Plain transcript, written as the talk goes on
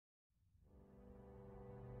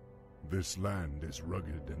This land is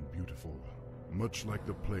rugged and beautiful, much like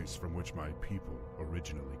the place from which my people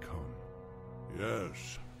originally come.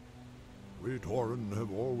 Yes. We Tauren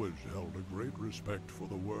have always held a great respect for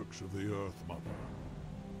the works of the Earth Mother.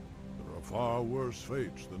 There are far worse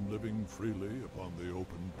fates than living freely upon the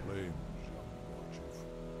open plains, young Warchief.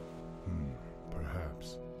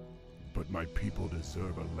 Perhaps. But my people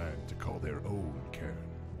deserve a land to call their own, Cairn.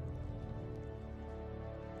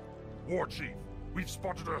 Warchief, we've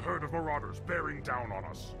spotted a herd of marauders bearing down on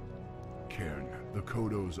us. Cairn, the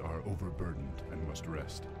Kodos are overburdened and must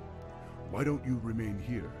rest. Why don't you remain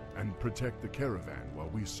here and protect the caravan while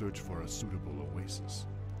we search for a suitable oasis?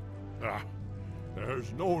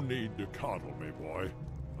 There's no need to coddle me, boy.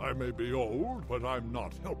 I may be old, but I'm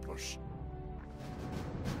not helpless.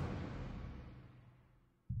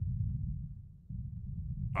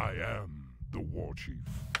 I am the Warchief.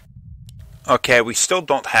 Okay, we still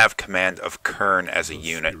don't have command of Kern as a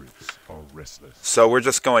unit. Restless. So we're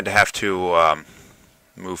just going to have to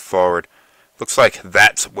move forward. Looks like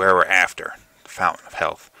that's where we're after, the Fountain of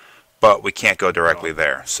Health. But we can't go directly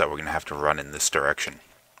there, so we're going to have to run in this direction.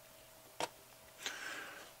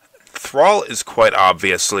 Thrall is quite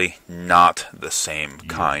obviously not the same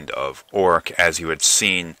kind of orc as you had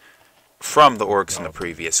seen from the orcs in the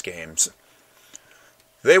previous games.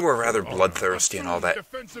 They were rather bloodthirsty and all that.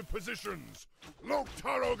 Defensive positions! Lok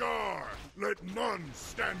Tarogar! Let none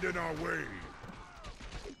stand in our way!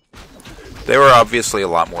 They were obviously a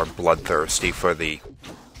lot more bloodthirsty for the...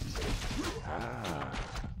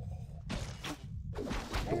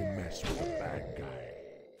 Don't mess with the bad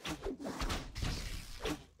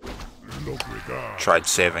guy. Tried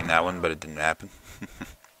saving that one, but it didn't happen.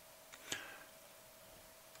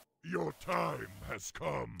 Your time has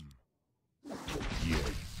come.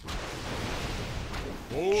 Yes.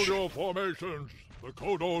 Hold your formations. The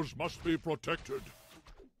Kodos must be protected.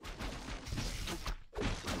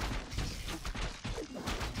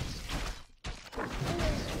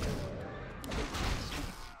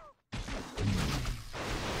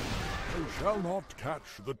 They shall not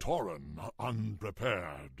catch the Tauren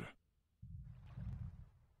unprepared.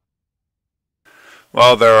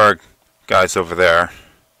 Well, there are guys over there,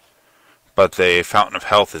 but the Fountain of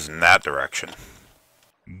Health is in that direction.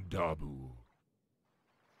 Dabu.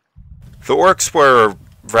 The orcs were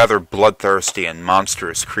rather bloodthirsty and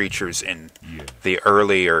monstrous creatures in the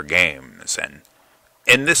earlier games, and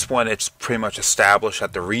in this one it's pretty much established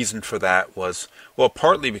that the reason for that was, well,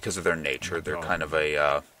 partly because of their nature. They're kind of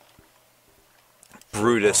a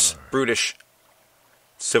brutish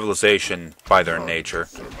civilization by their nature,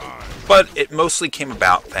 but it mostly came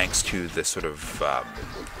about thanks to the sort of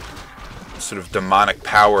demonic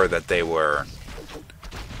power that they were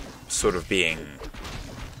sort of being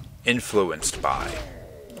influenced by.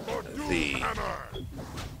 The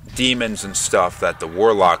demons and stuff that the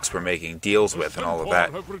warlocks were making deals with and all of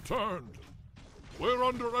that. Have returned. We're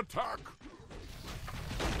under attack.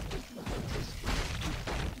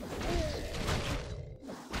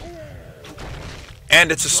 And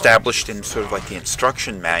it's established in sort of like the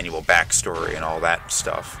instruction manual backstory and all that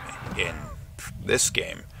stuff in this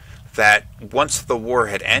game, that once the war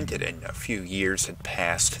had ended and a few years had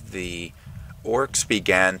passed, the orcs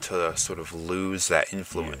began to sort of lose that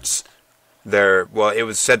influence. Well, it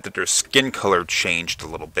was said that their skin color changed a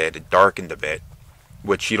little bit, it darkened a bit,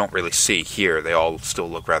 which you don't really see here. They all still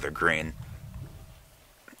look rather green.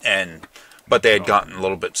 But they had gotten a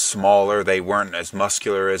little bit smaller. They weren't as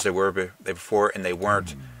muscular as they were before, and they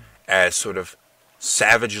weren't as sort of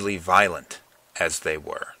savagely violent as they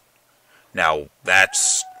were. Now,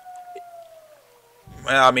 that's...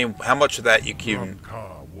 well, I mean, how much of that you can...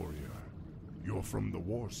 Ka, warrior. You're from the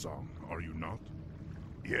war song, are you not?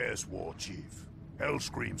 Yes, Warchief.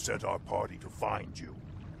 Hellscream sent our party to find you,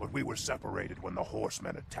 but we were separated when the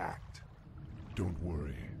horsemen attacked. Don't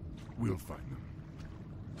worry. We'll find them.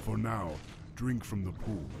 For now, drink from the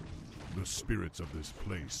pool. The spirits of this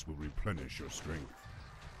place will replenish your strength.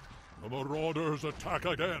 The marauders attack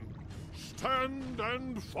again. Stand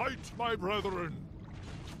and fight, my brethren.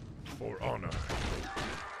 For honor.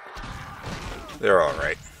 They're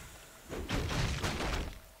alright.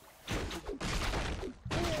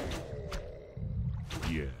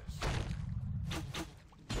 Yes.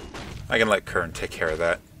 I can let Kern take care of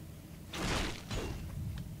that.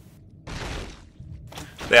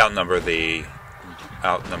 They outnumber the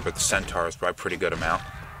centaurs by a pretty good amount.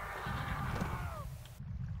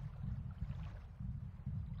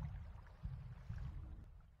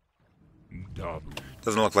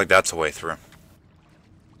 Doesn't look like that's a way through.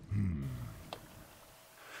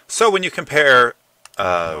 So when you compare,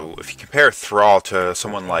 if you compare Thrall to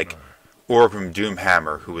someone like, or from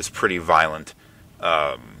Doomhammer, who was pretty violent,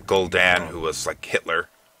 Gul'dan, who was like Hitler,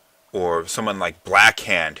 or someone like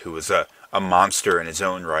Blackhand, who was a monster in his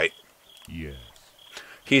own right. Yes.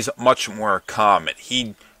 He's much more calm.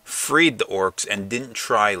 He freed the orcs and didn't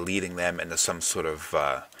try leading them into some sort of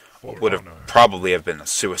what would have probably have been a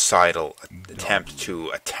suicidal attempt to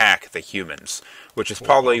attack the humans, which is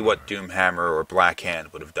probably what Doomhammer or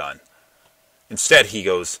Blackhand would have done. Instead, he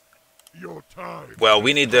goes, "Well,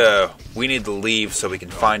 we need to leave so we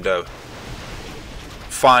can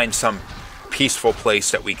find some peaceful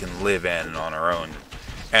place that we can live in on our own."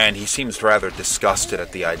 And he seems rather disgusted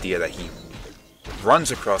at the idea that he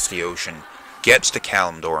runs across the ocean, gets to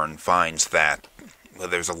Kalamdor, and finds that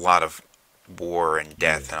there's a lot of war and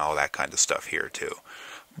death and all that kind of stuff here too.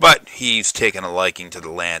 But he's taken a liking to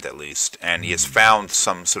the land at least, and he has found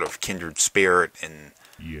some sort of kindred spirit in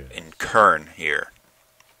Kern here.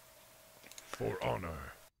 For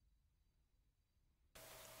honor.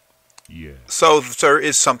 Yes. So there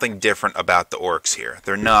is something different about the orcs here.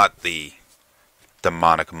 They're not the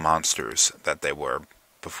demonic monsters that they were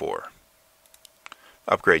before.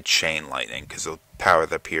 Upgrade chain lightning, because the power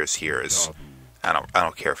that appears here is... I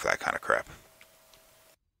don't care for that kind of crap.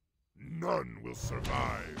 None will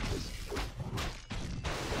survive.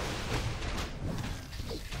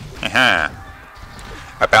 Aha!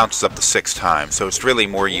 I bounces up to 6 times, so it's really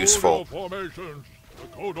more useful. Formations. The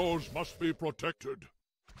Kodos must be protected.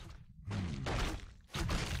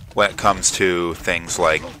 When it comes to things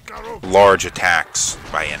like large attacks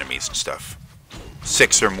by enemies and stuff.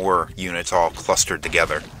 6 or more units all clustered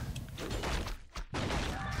together.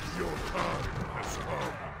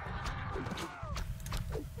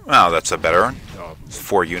 Well, that's a better one.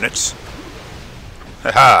 4 units.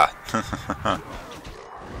 Haha!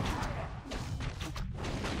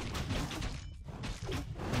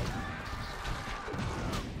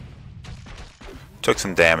 Took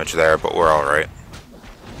some damage there, but we're alright.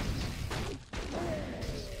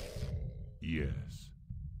 Yes.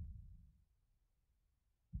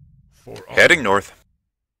 Heading north.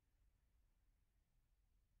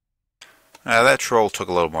 That troll took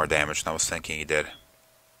a little more damage than I was thinking he did.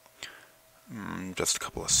 Just a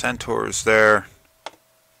couple of centaurs there.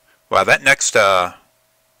 Wow, that next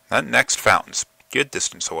fountain's good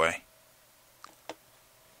distance away.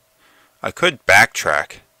 I could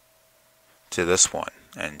backtrack to this one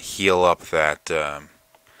and heal up that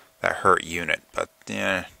hurt unit, but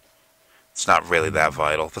yeah, it's not really that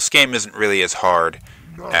vital. This game isn't really as hard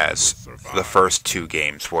as the first 2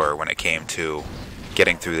 games were when it came to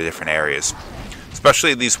getting through the different areas.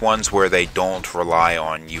 Especially these ones where they don't rely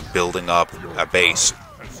on you building up a base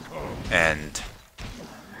and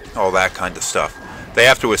all that kind of stuff. They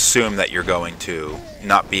have to assume that you're going to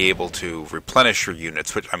not be able to replenish your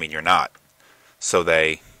units, which, I mean, you're not. So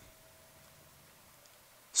they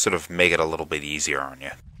sort of make it a little bit easier on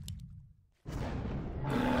you.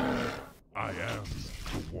 I am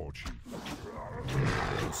the war chief.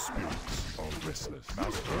 The spirits are restless.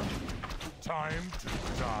 Master, time to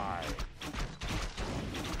die.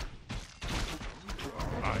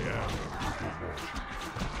 I am the war chief.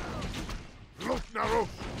 Look, Naru!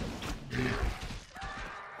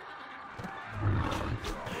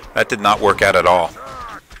 That did not work out at all.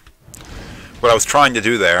 What I was trying to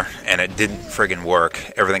do there, and it didn't friggin'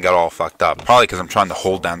 work. Everything got all fucked up. Probably because I'm trying to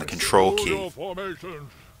hold down the control key.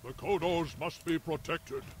 The Kodos must be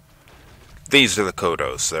protected. These are the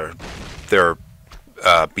Kodos. They're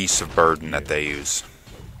beasts of burden that they use.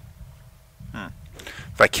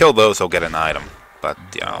 If I kill those, I'll get an item. But,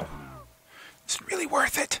 you know, is it really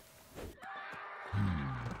worth it?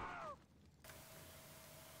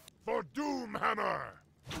 For Doomhammer!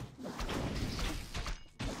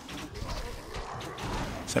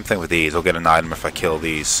 Same thing with these. I'll get an item if I kill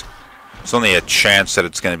these. There's only a chance that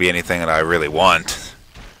it's going to be anything that I really want.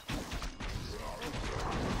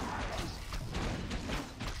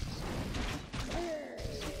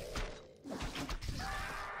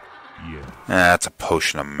 That's a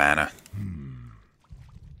potion of mana.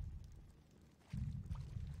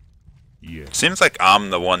 Seems like I'm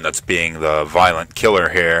the one that's being the violent killer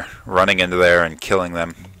here, running into there and killing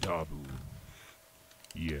them.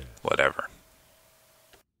 Whatever.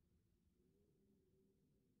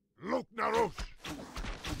 Look, Narush!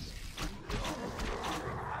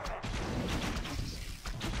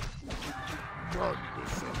 None will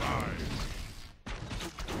survive.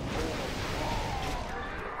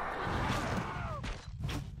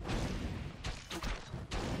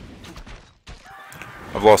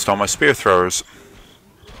 I've lost all my spear throwers.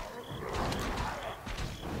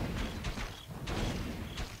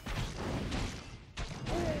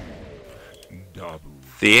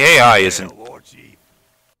 The AI isn't... War Chief,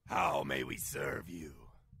 how may we serve you?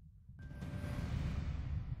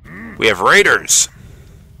 We have raiders!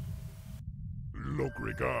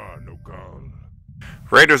 Lokrigar Nokal.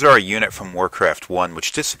 Raiders are a unit from Warcraft 1,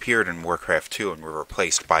 which disappeared in Warcraft 2 and were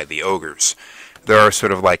replaced by the ogres. They're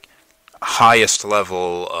sort of like highest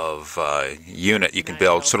level of unit you can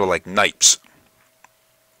build, sort of like knights.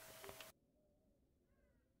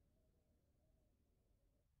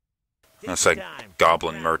 That's like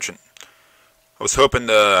Goblin Merchant. I was hoping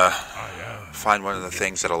to find one of the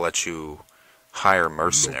things that'll let you hire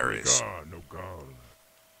mercenaries.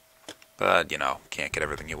 But, you know, can't get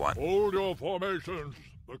everything you want. Hold your formations.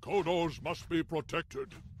 The Kodos must be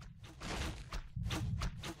protected.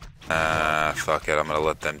 Fuck it. I'm gonna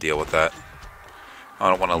let them deal with that. I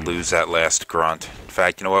don't want to lose that last grunt. In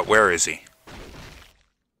fact, you know what? Where is he?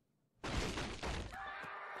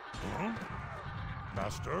 Huh?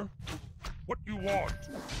 Master? What you want?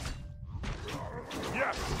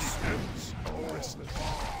 Yes! Ends are restless.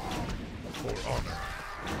 For honor.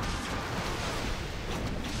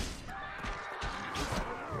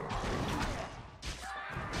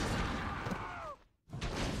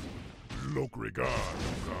 Lokrigar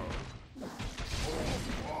Nokal.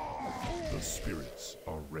 The spirits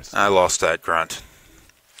are restless. I lost that grunt.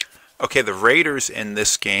 Okay, the raiders in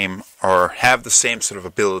this game have the same sort of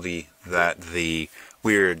ability that the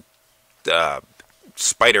weird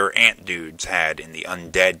spider ant dudes had in the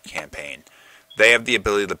Undead campaign. They have the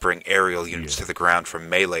ability to bring aerial units to the ground from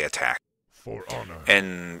melee attack. For honor.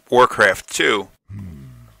 In Warcraft 2,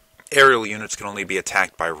 aerial units can only be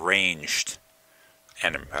attacked by ranged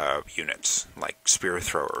units, like spear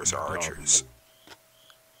throwers or archers.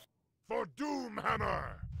 For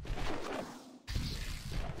Doomhammer!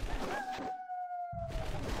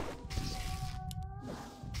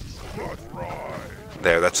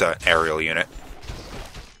 There, that's an aerial unit.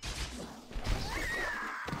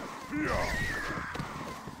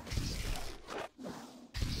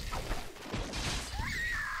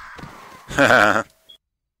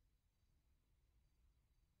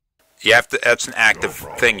 You have to. That's an active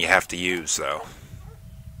thing you have to use, though.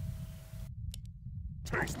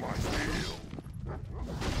 Taste my steel.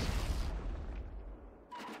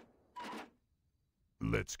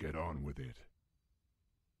 Let's get on with it.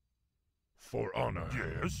 For honor.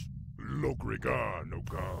 Yes? Lokrigar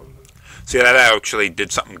Nokal. See, that actually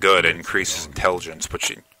did something good. It increases intelligence,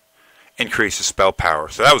 which increases spell power.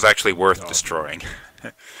 So that was actually worth destroying.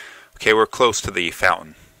 Okay, we're close to the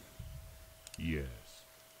fountain. Yes.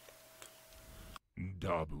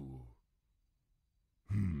 Dabu.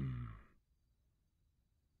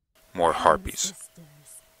 More harpies.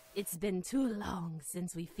 Sisters, it's been too long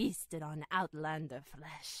since we feasted on Outlander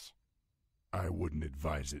flesh. I wouldn't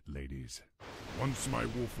advise it, ladies. Once my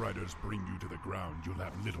wolf riders bring you to the ground, you'll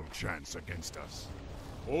have little chance against us.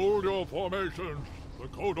 Hold your formations. The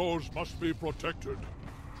Kodos must be protected.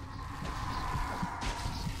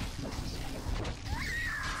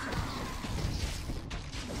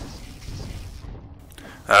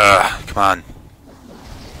 Come on.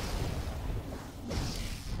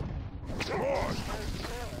 Come on.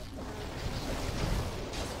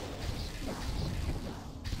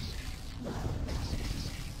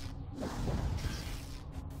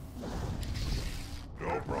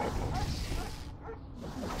 No problem.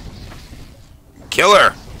 Kill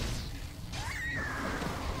her!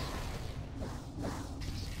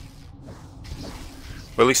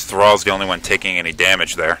 Well, at least Thrall's the only one taking any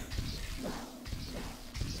damage there.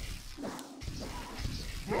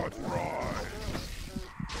 Not right.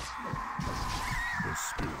 The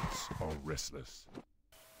spirits are restless.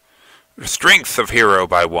 Strength of hero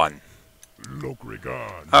by 1.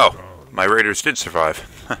 Lokrigar Oh, Nokal. my raiders did survive.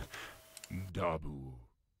 Dabu.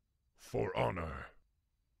 For honor.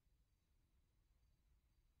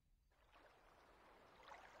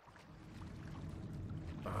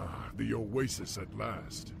 Ah, the oasis at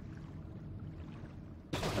last.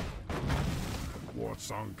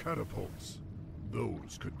 Warsong catapults.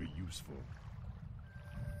 Those could be useful.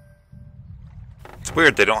 It's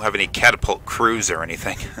weird they don't have any catapult crews or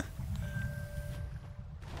anything.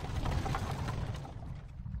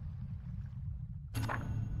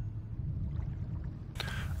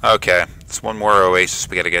 Okay, there's one more oasis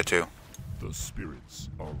we gotta get to. The spirits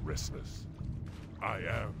are restless. I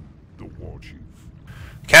am the war chief.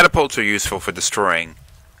 Catapults are useful for destroying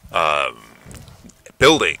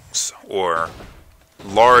buildings or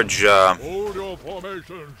large Hold your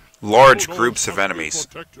formations. large Kodos groups of must be enemies.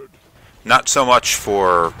 protected. Not so much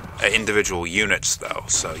for individual units, though,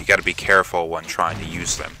 so you gotta be careful when trying to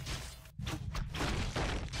use them.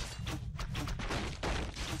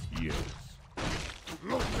 Yes.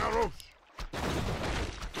 Daros!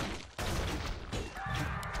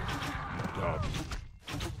 Dabu.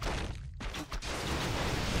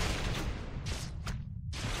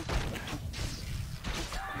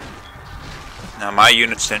 Now, my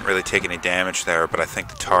units didn't really take any damage there, but I think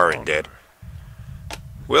the Tauren did.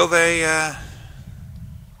 Will they, Yeah,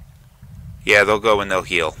 they'll go and they'll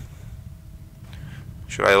heal.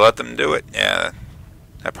 Should I let them do it? Yeah,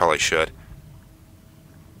 I probably should.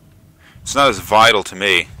 It's not as vital to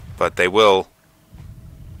me, but they will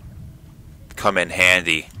come in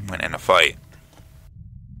handy when in a fight.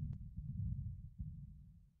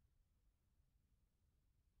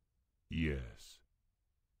 Yes.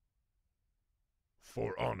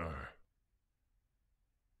 For honor.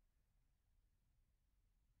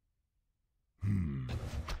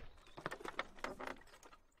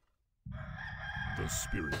 The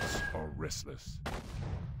spirits are restless.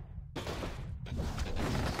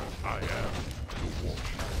 I am the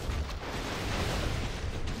Warcraft.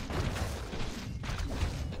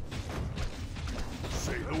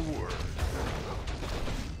 Say the word.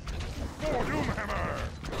 For Doomhammer!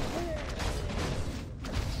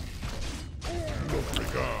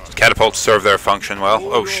 Catapults serve their function well.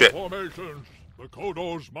 Oh shit. Formations. The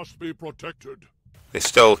Kodos must be protected. They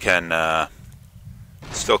still can,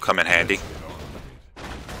 still come in handy.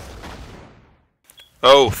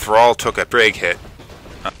 Oh, Thrall took a big hit.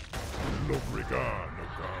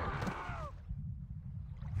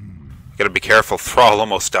 Gotta be careful, Thrall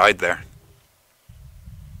almost died there.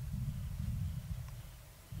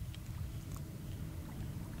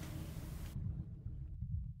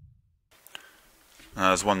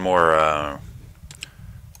 There's one more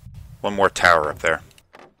tower up there.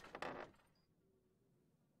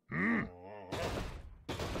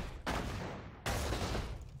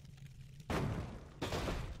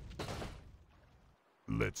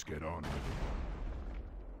 Let's get on with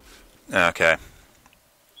it. Okay.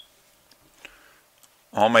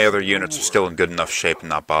 All my other units are still in good enough shape and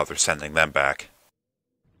not bother sending them back.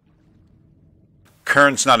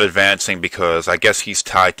 Kern's not advancing because I guess he's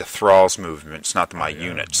tied to Thrall's movements, not to my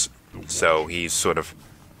units. So he's sort of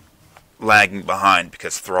lagging behind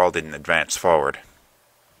because Thrall didn't advance forward.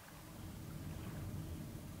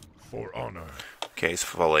 For honor. Okay, he's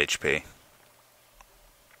full HP.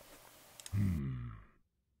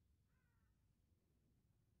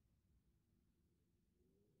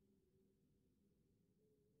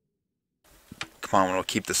 Come on, we'll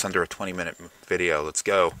keep this under a 20-minute video. Let's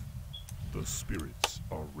go. The spirits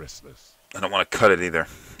are restless. I don't want to cut it either.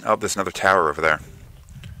 Oh, there's another tower over there.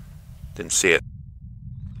 Didn't see it.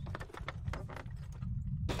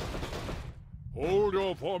 Hold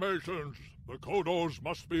your formations. The Kodos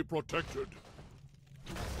must be protected.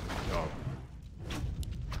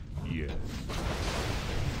 Yes.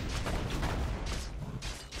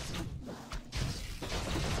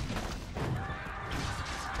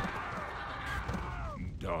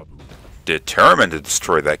 Dabu. Determined to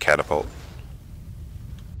destroy that catapult.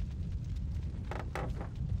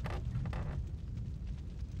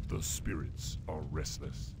 The spirits are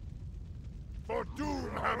restless. For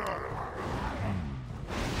Doomhammer!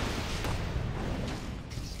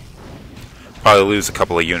 Probably lose a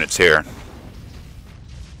couple of units here.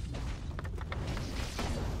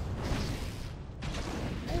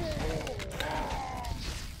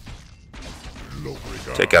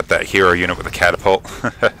 Take out that hero unit with a catapult.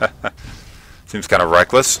 Seems kind of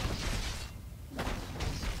reckless.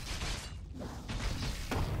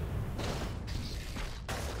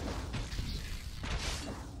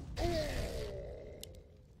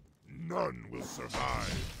 None will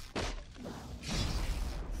survive.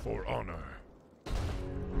 For honor.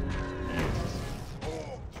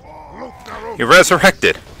 He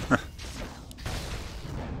resurrected.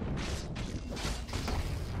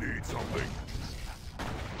 Need something?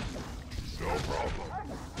 No problem.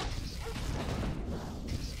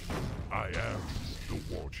 I am the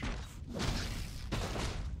war chief.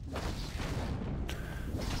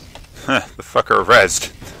 The fucker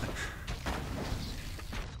rezzed.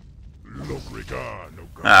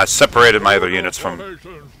 I separated my other units from, The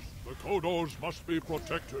Kodos must be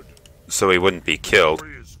protected. so he wouldn't be killed.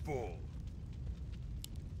 Is full.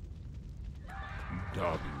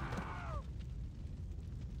 Dabu.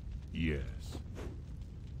 Yes.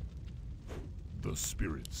 The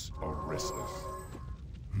spirits are restless.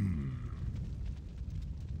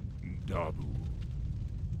 Dabu.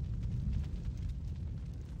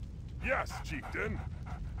 Yes, chieftain.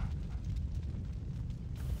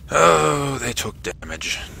 Oh, they took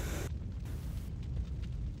damage.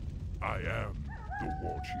 I am the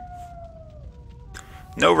war chief.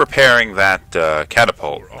 No repairing that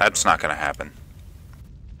catapult. That's not going to happen.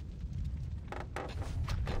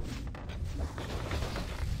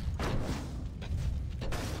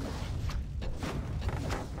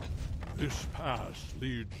 This pass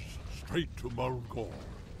leads straight to Mulgore.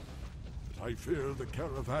 But I fear the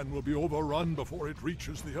caravan will be overrun before it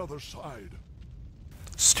reaches the other side.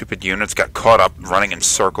 Stupid units got caught up running in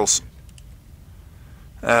circles.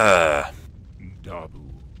 Dabu.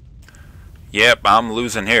 Yep, I'm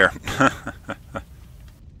losing here.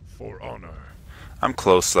 For honor. I'm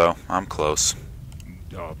close, though. I'm close.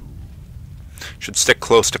 Dabu. Should stick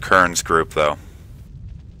close to Kern's group, though.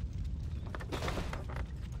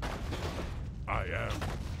 I am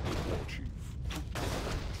the war chief.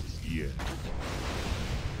 Yeah.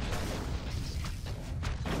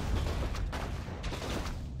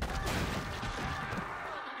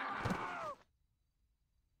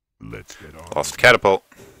 Let's get on. Lost catapult.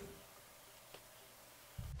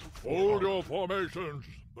 Hold your formations.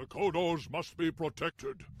 The Kodos must be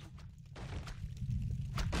protected.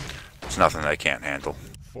 There's nothing I can't handle.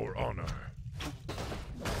 For honor.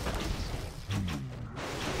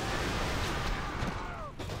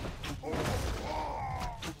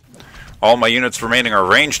 All my units remaining are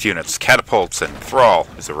ranged units. Catapults and Thrall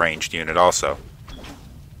is a ranged unit also.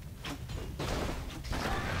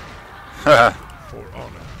 Haha. For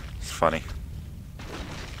honor. It's funny.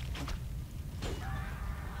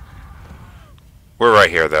 We're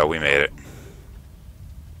right here, though. We made it.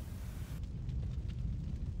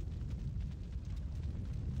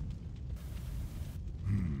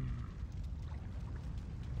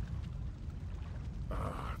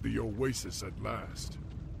 The oasis at last.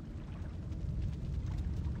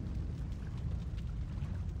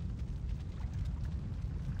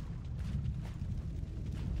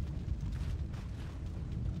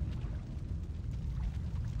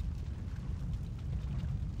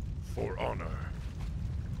 For honor.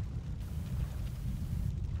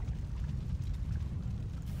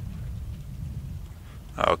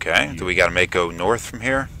 Okay. Do we gotta make go north from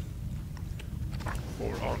here?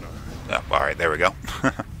 For honor. Oh, alright, there we go.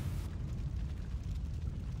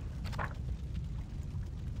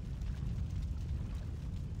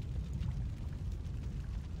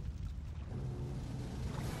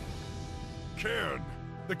 Cairn!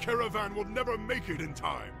 The caravan will never make it in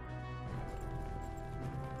time!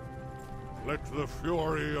 Let the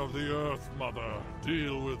fury of the Earth Mother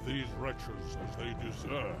deal with these wretches as they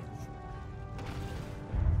deserve.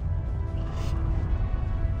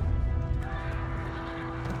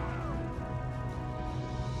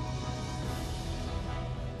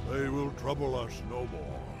 They will trouble us no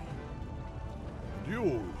more. And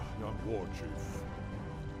you, young war chief,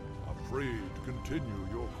 are free to continue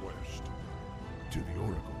your quest. To the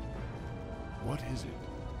Oracle. What is it?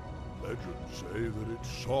 Legends say that it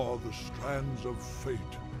saw the strands of fate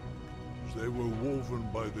as they were woven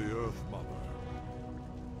by the Earth Mother.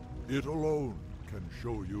 It alone can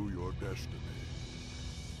show you your destiny.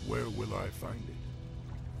 Where will I find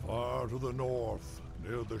it? Far to the north,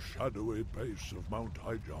 near the shadowy base of Mount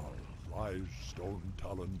Hyjal, lies Stone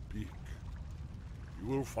Talon Peak. You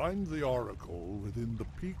will find the Oracle within the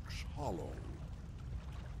peak's hollow.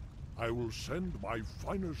 I will send my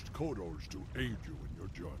finest Kodos to aid you in your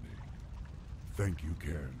journey. Thank you,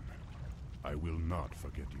 Cairn. I will not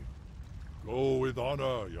forget you. Go with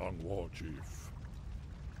honor, young war chief.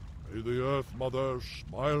 May the Earth Mother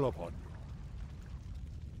smile upon you.